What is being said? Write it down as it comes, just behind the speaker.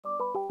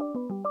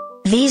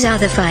These are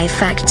the 5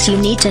 facts you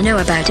need to know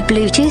about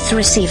Bluetooth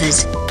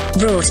receivers.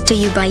 Brought to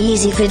you by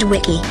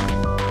WWII.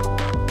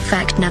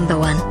 Fact number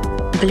 1.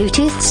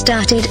 Bluetooth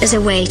started as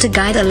a way to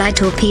guide Allied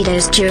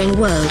torpedoes during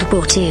World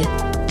War II.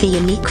 The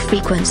unique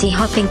frequency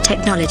hopping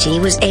technology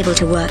was able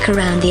to work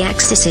around the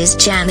Axis's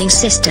jamming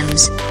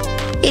systems.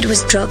 It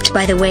was dropped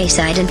by the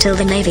wayside until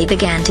the Navy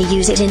began to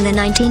use it in the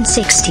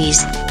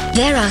 1960s.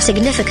 There are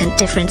significant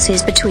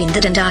differences between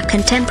that and our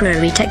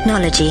contemporary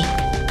technology.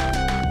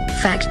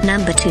 Fact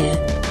number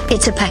 2.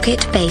 It's a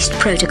packet-based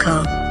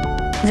protocol.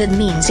 That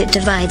means it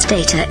divides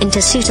data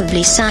into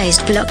suitably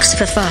sized blocks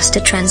for faster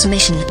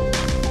transmission.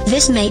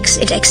 This makes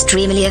it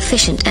extremely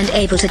efficient and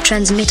able to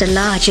transmit a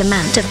large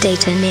amount of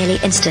data nearly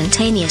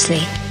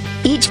instantaneously.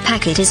 Each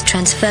packet is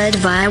transferred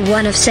via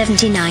one of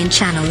 79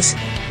 channels.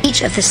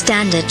 Each of the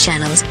standard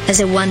channels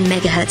has a 1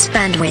 MHz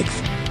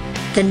bandwidth.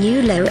 The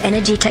new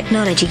low-energy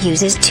technology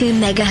uses 2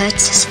 MHz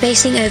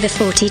spacing over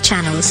 40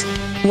 channels.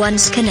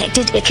 Once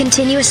connected, it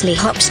continuously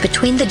hops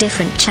between the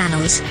different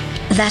channels.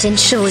 That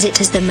ensures it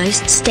has the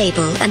most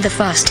stable and the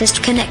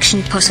fastest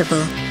connection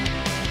possible.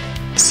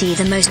 See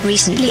the most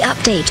recently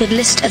updated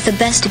list of the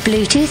best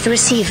Bluetooth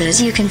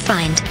receivers you can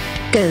find.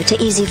 Go to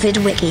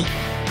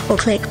WWII or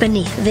click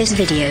beneath this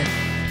video.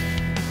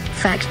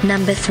 Fact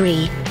number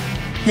 3.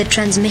 The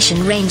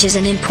transmission range is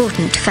an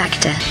important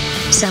factor.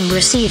 Some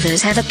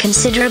receivers have a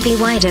considerably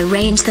wider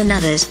range than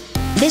others.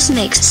 This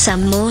makes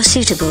some more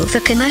suitable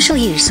for commercial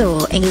use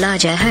or in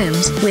larger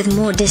homes with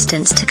more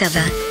distance to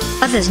cover.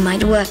 Others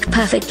might work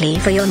perfectly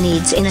for your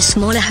needs in a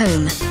smaller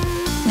home.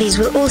 These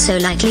will also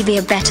likely be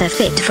a better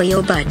fit for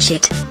your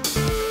budget.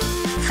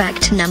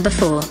 Fact number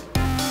 4.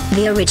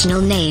 The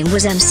original name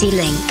was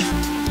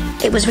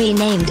MC-Link. It was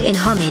renamed in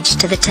homage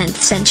to the 10th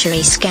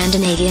century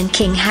Scandinavian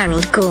king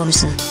Harald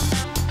Gormson.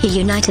 He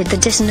united the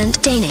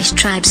dissonant Danish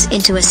tribes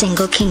into a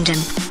single kingdom.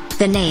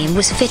 The name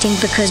was fitting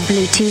because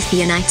Bluetooth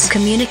unites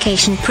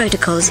communication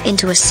protocols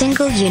into a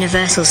single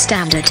universal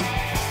standard.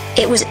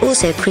 It was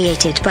also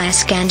created by a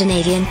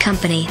Scandinavian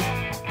company.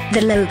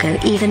 The logo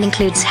even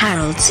includes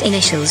Harald's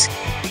initials.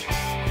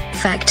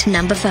 Fact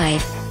number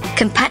 5.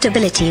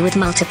 Compatibility with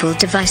multiple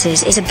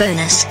devices is a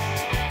bonus.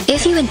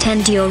 If you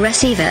intend your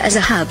receiver as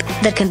a hub,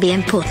 that can be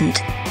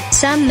important.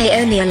 Some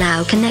may only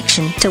allow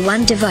connection to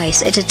one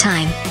device at a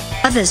time.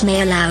 Others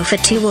may allow for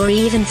 2 or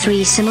even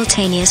 3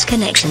 simultaneous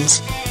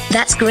connections.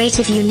 That's great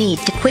if you need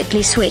to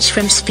quickly switch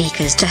from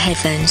speakers to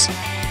headphones.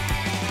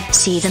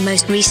 See the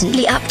most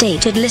recently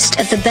updated list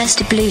of the best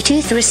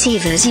Bluetooth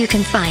receivers you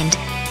can find.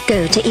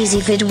 Go to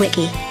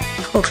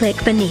WWII or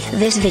click beneath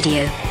this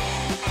video.